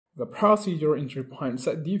The procedure entry point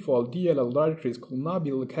setDefault DLL directories could not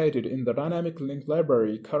be located in the dynamic link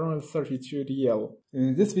library kernel 32DL.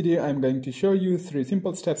 In this video, I'm going to show you 3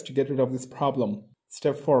 simple steps to get rid of this problem.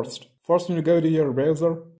 Step first. First, you go to your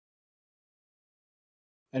browser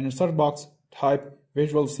and in the search box type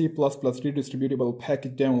Visual C++ redistributable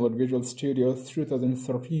package download Visual Studio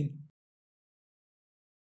 2013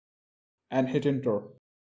 and hit enter.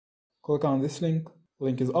 Click on this link.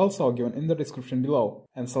 Link is also given in the description below,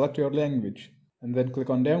 and select your language and then click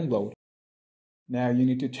on download. Now you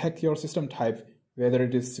need to check your system type, whether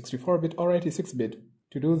it is 64-bit or 86-bit.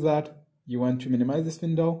 To do that, you want to minimize this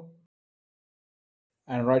window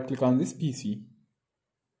and right click on this PC.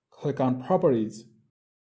 Click on properties,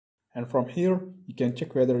 and from here you can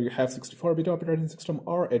check whether you have 64-bit operating system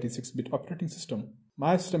or 86-bit operating system.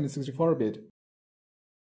 My system is 64-bit.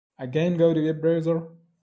 Again, go to web browser,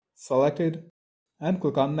 select it, and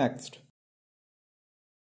click on next.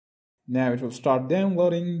 Now it will start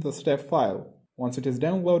downloading the step file. Once it is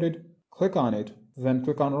downloaded, click on it, then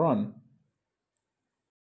click on run.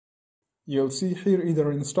 You'll see here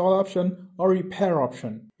either install option or repair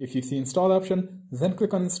option. If you see install option, then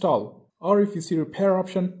click on install, or if you see repair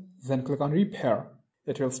option, then click on repair.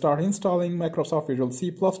 It will start installing Microsoft Visual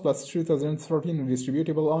C++ 2013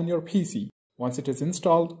 redistributable on your PC. Once it is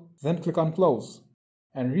installed, then click on close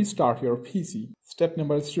and restart your PC. Step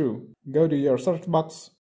number 2. Go to your search box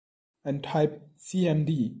and type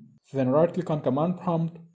cmd. Then right click on command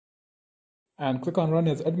prompt and click on run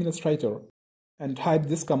as administrator and type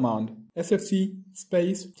this command sfc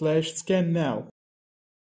 /scan now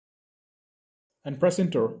and press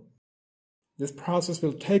enter. This process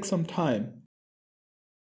will take some time.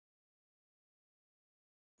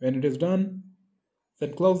 When it is done,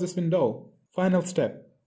 then close this window. Final step.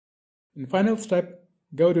 In final step,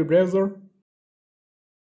 go to browser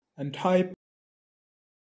and type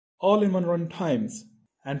all-in-one runtimes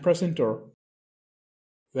and press enter.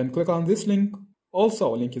 Then click on this link.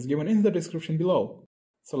 Also, link is given in the description below.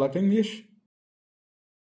 Select English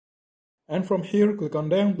and from here click on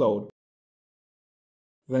download.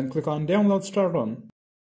 Then click on download start on.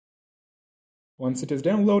 Once it is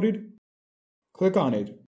downloaded, click on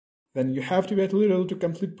it. Then you have to wait a little to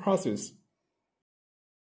complete process.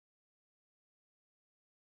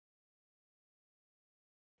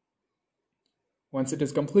 Once it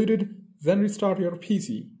is completed, then restart your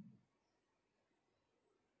PC.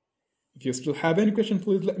 If you still have any question,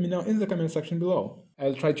 please let me know in the comment section below.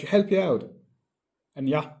 I'll try to help you out. And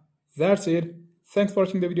yeah, that's it. Thanks for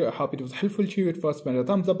watching the video. I hope it was helpful to you. If it was, smash the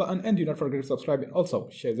thumbs up button and do not forget to subscribe and also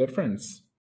share with your friends.